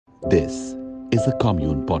This is a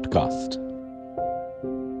Commune podcast.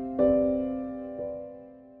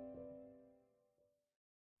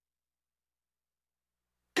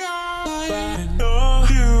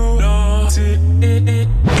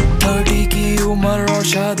 की उम्र और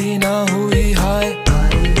शादी ना हुई हाय,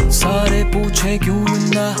 सारे पूछे क्यों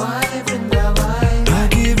वृंदा,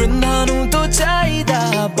 क्योंकि वृंदा नू तो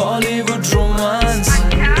चाहिदा बॉलीवुड रोमांस,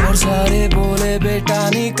 और सारे बोले बेटा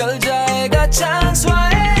निकल जाएगा chance.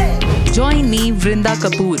 Join me, Vrinda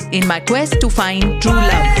Kapoor, in my quest to find true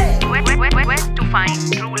love. Quest to find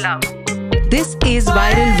true love. This is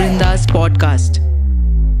Viral Vrinda's podcast.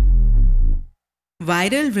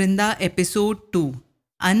 Viral Vrinda episode 2.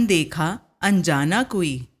 अनदेखा अनजाना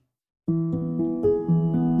कोई।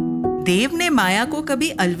 देव ने माया को कभी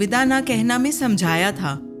अलविदा ना कहना में समझाया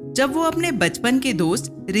था जब वो अपने बचपन के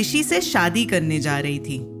दोस्त ऋषि से शादी करने जा रही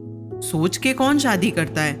थी। सोच के कौन शादी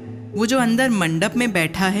करता है? वो जो अंदर मंडप में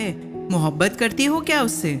बैठा है, मोहब्बत करती हो क्या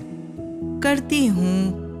उससे? करती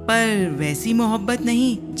हूँ, पर वैसी मोहब्बत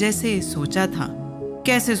नहीं जैसे सोचा था।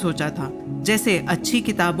 कैसे सोचा था? जैसे अच्छी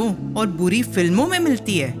किताबों और बुरी फिल्मों में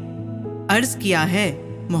मिलती है। अर्ज किया है,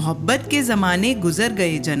 मोहब्बत के ज़माने गुजर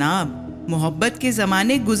गए जनाब, मोहब्बत के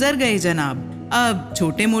ज़माने गुजर गए जनाब। अब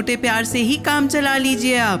छोटे मोटे प्यार से ही काम चला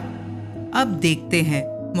लीजिए आप। अब देखते हैं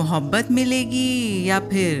मोहब्बत मिलेगी या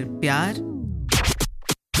फिर प्यार।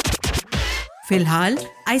 फिलहाल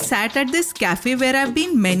I sat at this cafe where I've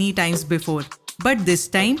been many times before, but this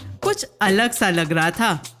time कुछ अलग सा लग रहा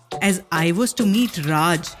था, as I was to meet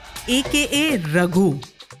Raj, aka Raghu.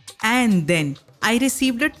 And then I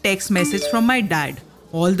received a text message from my dad.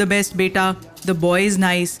 All the best, beta. The boy is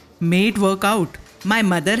nice. May it work out. My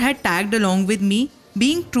mother had tagged along with me,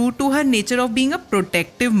 being true to her nature of being a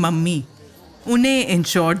protective mummy. उन्हें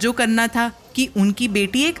ensure जो करना था कि उनकी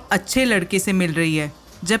बेटी एक अच्छे लड़के से मिल रही है,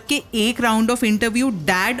 जबकि एक round of interview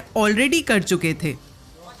dad already कर चुके थे।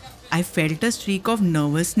 I felt a streak of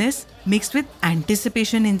nervousness mixed with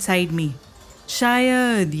anticipation inside me.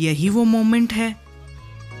 शायद यही वो मोमेंट है।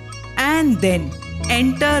 And then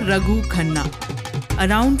enter Raghu Khanna.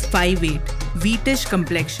 Around 5'8", wheatish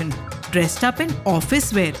complexion, dressed up in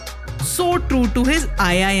office wear, so true to his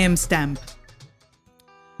IIM stamp.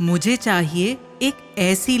 मुझे चाहिए एक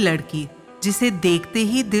ऐसी लड़की जिसे देखते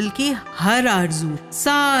ही दिल की हर आरज़ू,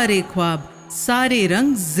 सारे ख्वाब, सारे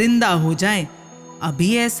रंग जिंदा हो जाएं।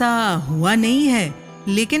 अभी ऐसा हुआ नहीं है,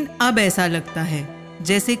 लेकिन अब ऐसा लगता है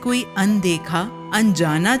जैसे कोई अनदेखा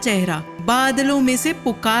अनजाना चेहरा बादलों में से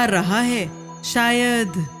पुकार रहा है।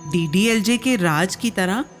 शायद DDLJ के राज की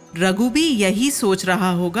तरह रघु भी यही सोच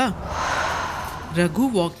रहा होगा।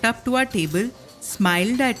 Raghu walked up to our table,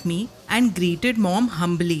 smiled at me and greeted mom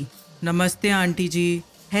humbly. नमस्ते आंटी जी।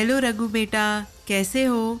 हेलो रघु बेटा, कैसे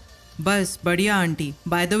हो? बस बढ़िया आंटी।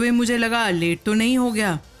 बाय द वे मुझे लगा लेट तो नहीं हो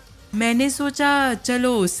गया। मैंने सोचा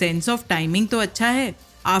चलो सेंस ऑफ टाइमिंग तो अच्छा है,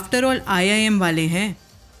 आफ्टर ऑल IIM वाले हैं।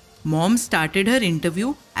 Mom started her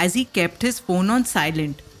interview as he kept his phone on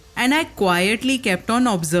silent and I quietly kept on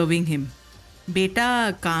observing him. बेटा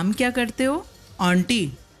काम क्या करते हो?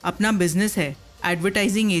 आंटी अपना बिजनेस है,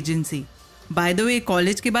 advertising agency. Bye the way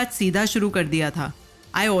college के बाद सीधा शुरू कर दिया था।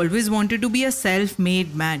 I always wanted to be a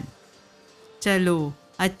self-made man. चलो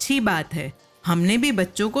अच्छी बात है, हमने भी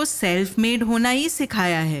बच्चों को सेल्फ मेड होना ही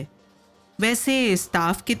सिखाया है। वैसे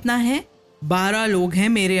स्टाफ कितना है? 12 लोग हैं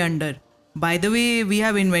मेरे under. By the way, we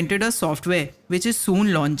have invented a software which is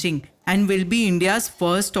soon launching and will be India's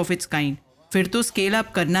first of its kind. फिर तो स्केल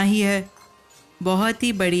अप करना ही है। बहुत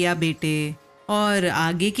ही बढ़िया बेटे। और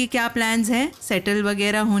आगे के क्या प्लान्स हैं सेटल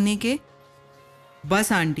वगैरह होने के?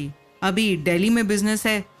 बस आंटी, अभी दिल्ली में बिजनेस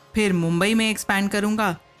है, फिर मुंबई में एक्सपैंड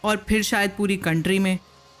करूँगा और फिर शायद पूरी कंट्री में।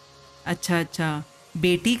 अच्छा,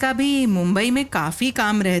 बेटी का भी मुंबई में काफ़ी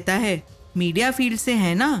काम रहता है, मीडिया फील्ड से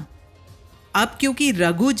है ना? अब क्योंकि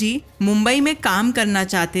रघु जी मुंबई में काम करना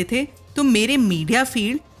चाहते थे, तो मेरे मीडिया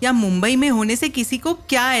फील्ड या मुंबई में होने से किसी को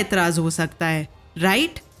क्या एतराज़ हो सकता है,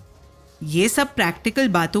 राइट? ये सब प्रैक्टिकल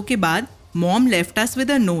बातों के बाद mom left us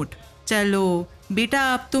with a note. चलो बेटा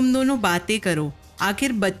अब तुम दोनों बातें करो,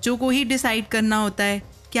 आखिर बच्चों को ही डिसाइड करना होता है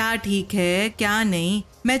क्या ठीक है क्या नहीं।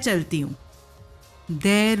 मैं चलती हूँ।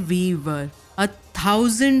 There we were.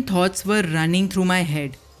 1,000 thoughts were running through my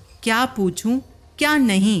head. क्या पूछूं क्या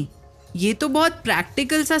नहीं, ये तो बहुत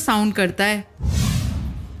प्रैक्टिकल सा साउंड करता है।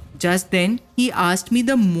 Just then he asked me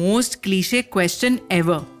the most cliche question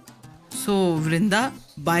ever. So Vrinda,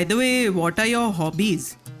 by the way, what are your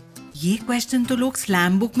hobbies? ये क्वेश्चन तो लोग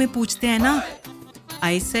स्लैम बुक में पूछते हैं ना।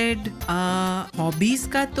 I said, hobbies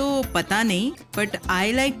का तो पता नहीं, but I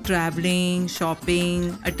like traveling, shopping,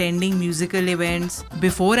 attending musical events.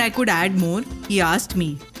 Before I could add more, he asked me,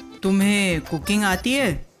 तुम्हें कुकिंग आती है?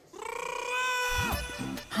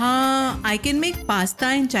 हाँ, I can make pasta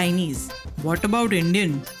and Chinese. What about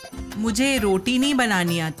Indian? मुझे रोटी नहीं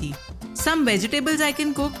बनानी आती. Some vegetables I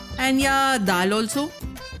can cook and yeah, dal also.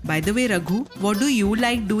 By the way, Raghu, what do you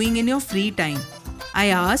like doing in your free time? I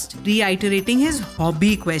asked, reiterating his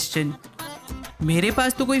hobby question. मेरे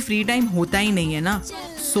पास तो कोई free time होता ही नहीं है ना.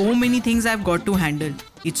 So many things I've got to handle.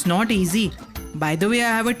 It's not easy. By the way,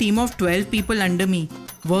 I have a team of 12 people under me.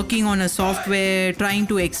 Working on a software, trying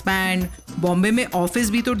to expand. Bombay में office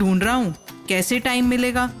भी तो ढूंढ रहा हूँ. कैसे टाइम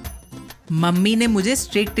मिलेगा? मम्मी ने मुझे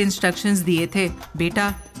स्ट्रिक्ट इंस्ट्रक्शंस दिए थे.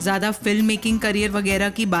 बेटा, ज़्यादा फिल्म मेकिंग करियर वगैरह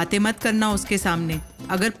की बातें मत करना उसके सामने.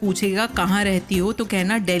 अगर पूछेगा कहाँ रहती हो तो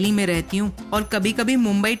कहना दिल्ली में रहती हूँ और कभी कभी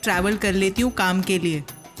मुंबई ट्रैवल कर लेती हूँ काम के लिए.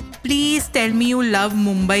 Please tell me you love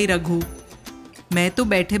Mumbai Raghu. मैं तो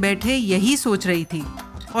बैठे बैठे यही सोच रही थी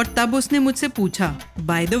और तब उसने मुझसे पूछा,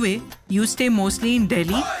 bye the way you stay mostly in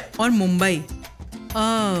Delhi और मुंबई?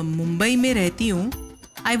 मुंबई में रहती हूँ.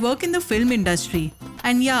 I work in the film industry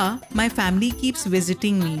and yeah my family keeps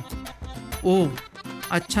visiting me. Oh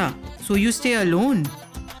अच्छा, सो यू स्टे अलोन?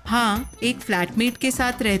 हाँ, एक फ्लैटमेट के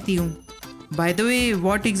साथ रहती हूँ. By the way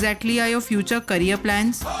what exactly are your future career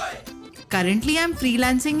plans? Currently I'm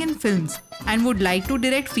freelancing in films and would like to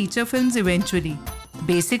direct feature films eventually.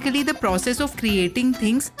 Basically the process of creating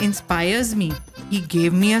things inspires me. He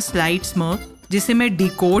gave me a slight smirk जिसे मैं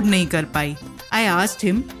decode नहीं कर पाई. I asked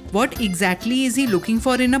him what exactly is he looking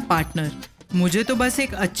for in a partner. मुझे तो बस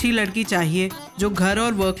एक अच्छी लड़की चाहिए जो घर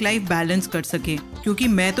और वर्क लाइफ बैलेंस कर सके, क्योंकि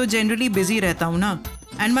मैं तो जनरली बिजी रहता हूँ ना.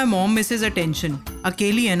 And my mom misses attention.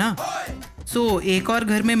 अकेली है ना, सो एक और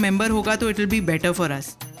घर में मेंबर होगा तो it will be better for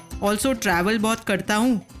us. Also travel बहुत करता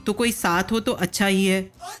हूँ तो कोई साथ हो तो अच्छा ही है.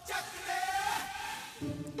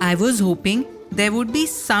 I was hoping there would be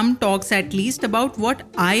some talks at least about what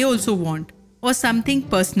I also want और समथिंग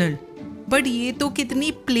पर्सनल. बट ये तो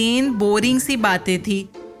कितनी प्लेन बोरिंग सी बातें थी.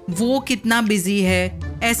 वो कितना बिजी है,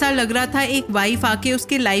 ऐसा लग रहा था एक वाइफ आके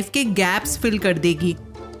उसके लाइफ के गैप्स फिल कर देगी.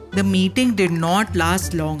 The meeting did not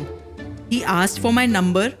last long. He asked for my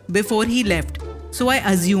number before he left, so I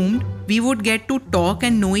assumed we would get to talk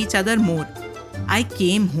and know each other more. I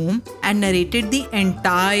came home and narrated the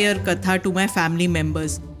entire katha to my family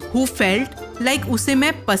members, who felt like उसे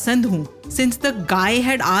मैं पसंद हूँ, since the guy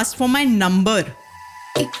had asked for my number.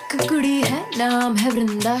 एक कुड़ी है नाम है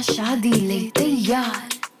वृंदा, शादी ले तैयार,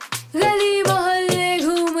 गली मोहल्ले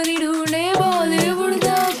घूम रही ढूंढे बॉलीवुड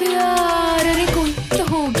का प्यार. अरे कोई तो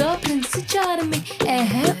होगा प्रिंस चार में,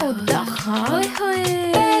 है ओदा हाय हाय,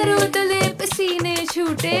 पैरों तले पसीने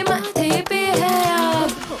छूटे माथे पे है आग.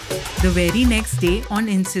 The very next day, on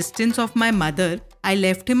insistence of my mother, I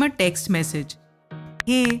left him a text message.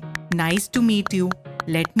 Hey, nice to meet you.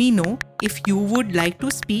 Let me know if you would like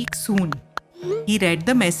to speak soon. He read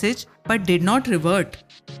the message but did not revert.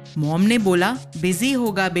 Mom ने बोला busy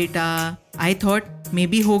होगा बेटा. I thought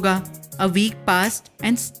maybe होगा. A week passed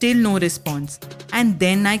and still no response. And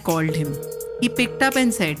then I called him. He picked up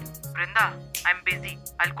and said, Brinda, I'm busy.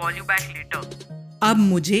 I'll call you back later. अब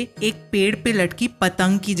मुझे एक पेड़ पे लटकी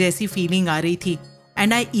पतंग की जैसी फीलिंग आ रही थी.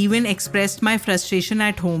 And I even expressed my frustration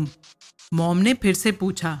at home. Mom ने फिर से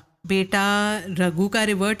पूछा, बेटा रघु का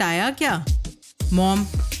रिवर्ट आया क्या? मॉम,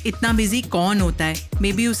 इतना बिजी कौन होता है,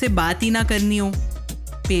 मे बी उसे बात ही ना करनी हो.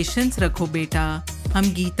 पेशेंस रखो बेटा,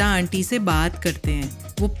 हम गीता आंटी से बात करते हैं.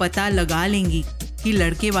 वो पता लगा लेंगी कि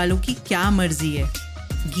लड़के वालों की क्या मर्जी है.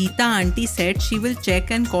 Geeta aunty said she will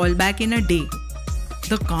check and call back in a day.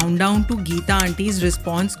 The countdown to Geeta auntie's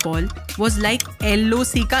response call was like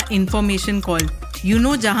LOC का information call. You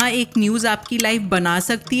know, जहाँ एक न्यूज़ आपकी लाइफ बना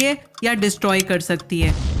सकती है या डिस्ट्रॉय कर सकती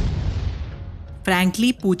है.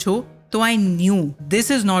 Frankly पूछो तो I knew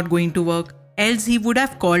this is not going to work. Else he would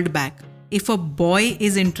have called back. If a boy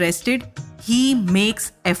is interested, he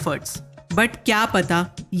makes efforts. But क्या पता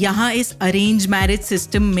यहाँ इस अरेंज मैरिज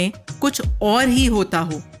सिस्टम में कुछ और ही होता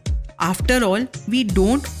हो. After all, we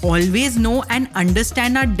don't always know and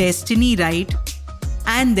understand our destiny, right?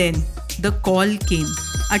 And then the call came,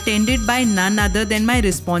 attended by none other than my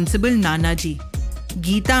responsible Nana ji.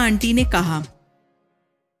 Geeta aunty ने कहा,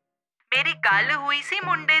 मेरी गल हुई सी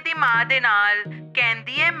मुंडे दी मां दे नाल,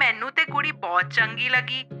 कहंदी है मैनू ते कुड़ी बहुत चंगी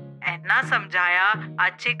लगी. ऐना समझाया,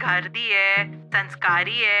 अच्छे घर दी है,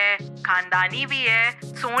 संस्कारी है, खानदानी भी है,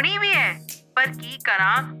 सोहनी भी है. पर की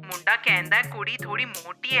करा, मुंडा कहंदा है कुड़ी थोड़ी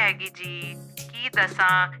मोटी हैगी जी. की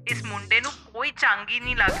दसां, इस मुंडे नू कोई चंगी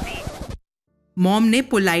नहीं लगती. मॉम ने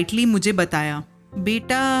पोलाइटली मुझे बताया,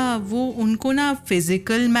 बेटा वो उनको ना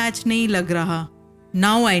फिजिकल मैच नहीं लग रहा.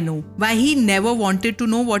 Now I know why he never wanted to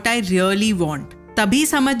know what I really want. तभी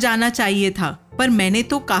समझ जाना चाहिए था. पर मैंने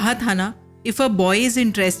तो कहा था ना, if a boy is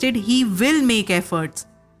interested he will make efforts.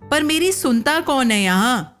 पर मेरी सुनता कौन है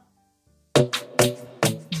यहाँ?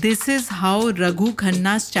 This is how Raghu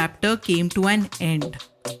Khanna's chapter came to an end.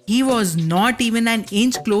 He was not even an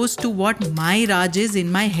inch close to what my Raj is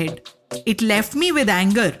in my head. It left me with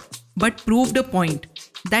anger, but proved a point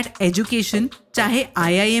that education, चाहे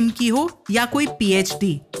IIM की हो या कोई PhD,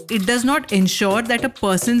 it does not ensure that a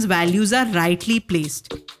person's values are rightly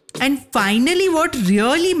placed. And finally, what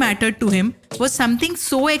really mattered to him was something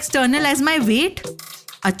so external as my weight.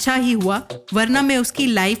 अच्छा ही हुआ, वरना मैं उसकी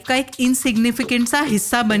लाइफ का एक इनसिग्निफिकेंट सा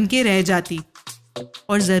हिस्सा बन के रह जाती.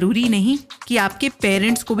 और ज़रूरी नहीं कि आपके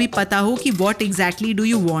पेरेंट्स को भी पता हो कि what exactly do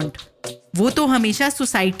you want. वो तो हमेशा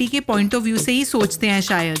सोसाइटी के पॉइंट ऑफ व्यू से ही सोचते हैं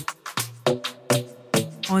शायद.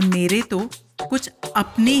 और मेरे तो कुछ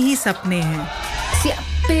अपने ही सपने हैं.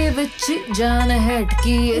 स्यापे विच जान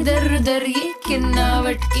हटकी, इधर उधर ये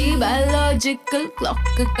किन्नावट की, बायोलॉजिकल क्लॉक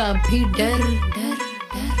का भी डर डर.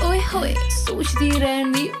 ओए होए सोचती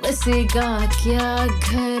रहनी बसेगा क्या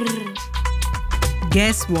घर.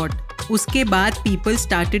 Guess what? उसके बाद people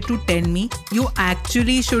started to tell me you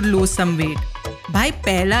actually should lose some weight. भाई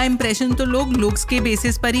पहला इंप्रेशन तो लोग लुक्स के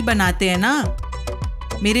बेसिस पर ही बनाते हैं ना.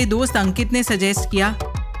 मेरे दोस्त अंकित ने सजेस्ट किया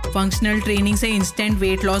फंक्शनल ट्रेनिंग से इंस्टेंट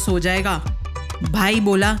वेट लॉस हो जाएगा. भाई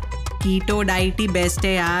बोला कीटो डाइट ही बेस्ट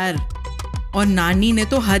है यार. और नानी ने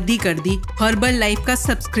तो हद ही कर दी, हर्बल लाइफ का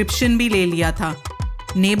सब्सक्रिप्शन भी ले लिया था.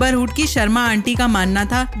 नेबरहुड की शर्मा आंटी का मानना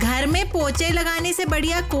था घर में पोछे लगाने से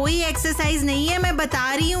बढ़िया कोई एक्सरसाइज नहीं है, मैं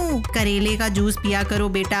बता रही हूँ. करेले का जूस पिया करो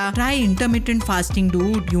बेटा. Try intermittent fasting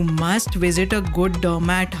dude. You must visit a good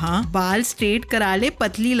dermat. हाँ, बाल स्ट्रेट करा ले,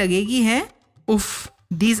 पतली लगेगी है. उफ,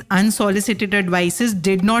 these unsolicited advices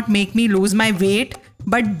did not make me lose my weight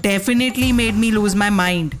but definitely made me lose my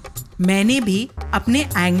mind. मैंने भी अपने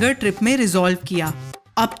एंगर ट्रिप में रिजॉल्व किया,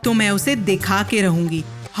 अब तो मैं उसे दिखा के रहूंगी.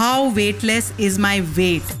 How weightless is my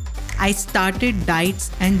weight? I started diets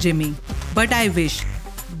and gymming, but I wish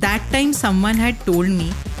that time someone had told me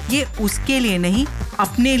ये उसके लिए नहीं,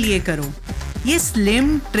 अपने लिए करो. ये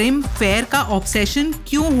स्लिम ट्रिम फेयर का ऑब्सेशन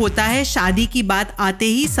क्यों होता है शादी की बात आते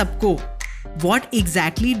ही सबको? What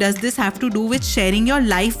exactly does this have to do with sharing your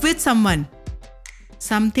life with someone?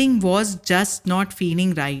 Something was just not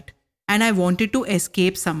feeling right and I wanted to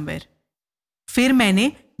escape somewhere. फिर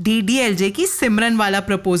मैंने DDLJ की सिमरन वाला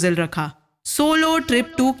प्रपोजल रखा, सोलो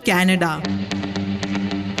ट्रिप टू कनाडा.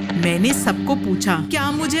 मैंने सबको पूछा क्या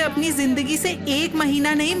मुझे अपनी जिंदगी से 1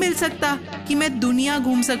 महीना नहीं मिल सकता कि मैं दुनिया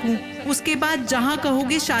घूम सकूं, उसके बाद जहां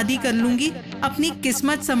कहोगे शादी कर लूंगी अपनी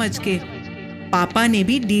किस्मत समझ के. पापा ने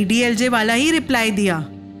भी DDLJ वाला ही रिप्लाई दिया,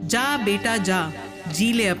 जा बेटा जा,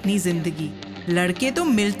 जी ले अपनी जिंदगी, लड़के तो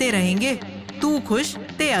मिलते रहेंगे, तू खुश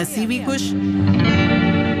ते असी भी खुश.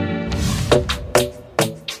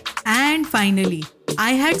 And finally,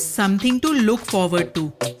 I had something to look forward to.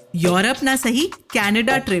 Europe ना सही,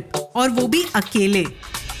 कनाडा ट्रिप, और वो भी अकेले.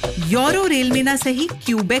 यूरो रेल में ना सही,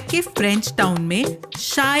 क्यूबेक के फ्रेंच टाउन में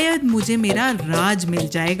शायद मुझे मेरा राज मिल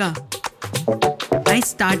जाएगा. I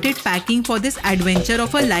started packing for this adventure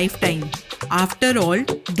of a lifetime. After all,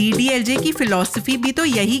 DDLJ की फिलॉसफी भी तो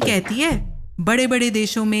यही कहती है, बड़े बड़े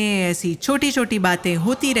देशों में ऐसी छोटी छोटी बातें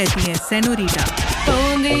होती रहती हैं सेनोरिटा.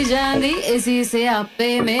 तोंदी जांदी इसी से आपे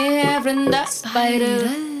में है वृंदा स्पाइरल.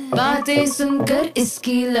 बातें सुनकर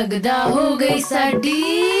इसकी लगदा हो गई साडी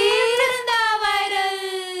वृंदा वायरल.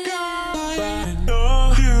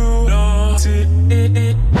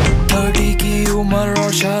 30 की उम्र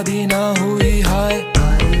और शादी ना हुई हाय,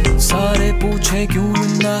 सारे पूछे क्यों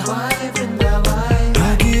वृंदा,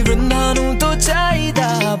 क्योंकि वृंदा नू तो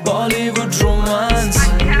चाहिदा बॉलीवुड रोमांस,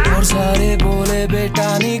 और सारे बोले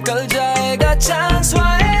बेटा निकल जाएगा chance.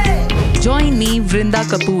 Join me, Vrinda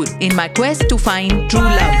Kapoor, in my quest to find true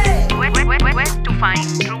love. Quest to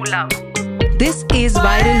find true love. This is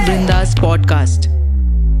Viral Vrinda's podcast.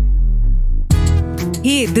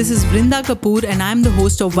 Hey, this is Vrinda Kapoor and I'm the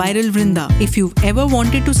host of Viral Vrinda. If you've ever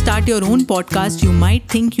wanted to start your own podcast, you might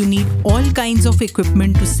think you need all kinds of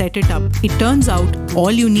equipment to set it up. It turns out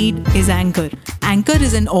all you need is Anchor. Anchor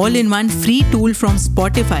is an all-in-one free tool from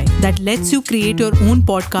Spotify that lets you create your own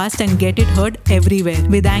podcast and get it heard everywhere.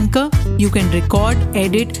 With Anchor, you can record,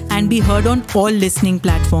 edit, and be heard on all listening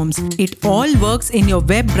platforms. It all works in your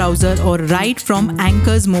web browser or right from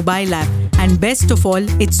Anchor's mobile app. And best of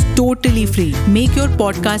all, it's totally free. Make your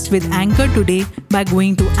podcast with Anchor today by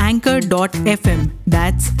going to anchor.fm.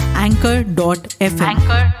 That's anchor.fm.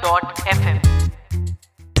 Anchor.fm.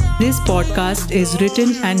 This podcast is written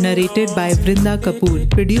and narrated by Vrinda Kapoor,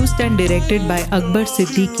 produced and directed by Akbar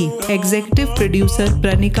Siddiqui, executive producer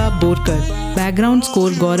Pranika Borkar, background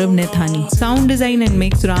score Gaurav Nethani, sound design and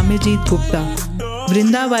mix Ramajit Gupta,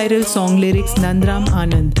 Vrinda Viral song lyrics Nandram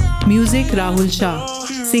Anand, music Rahul Shah,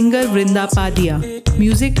 Singer Vrinda Padia.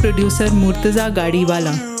 Music producer Murtaza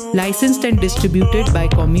Gadiwala. Licensed and distributed by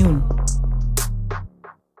Commune.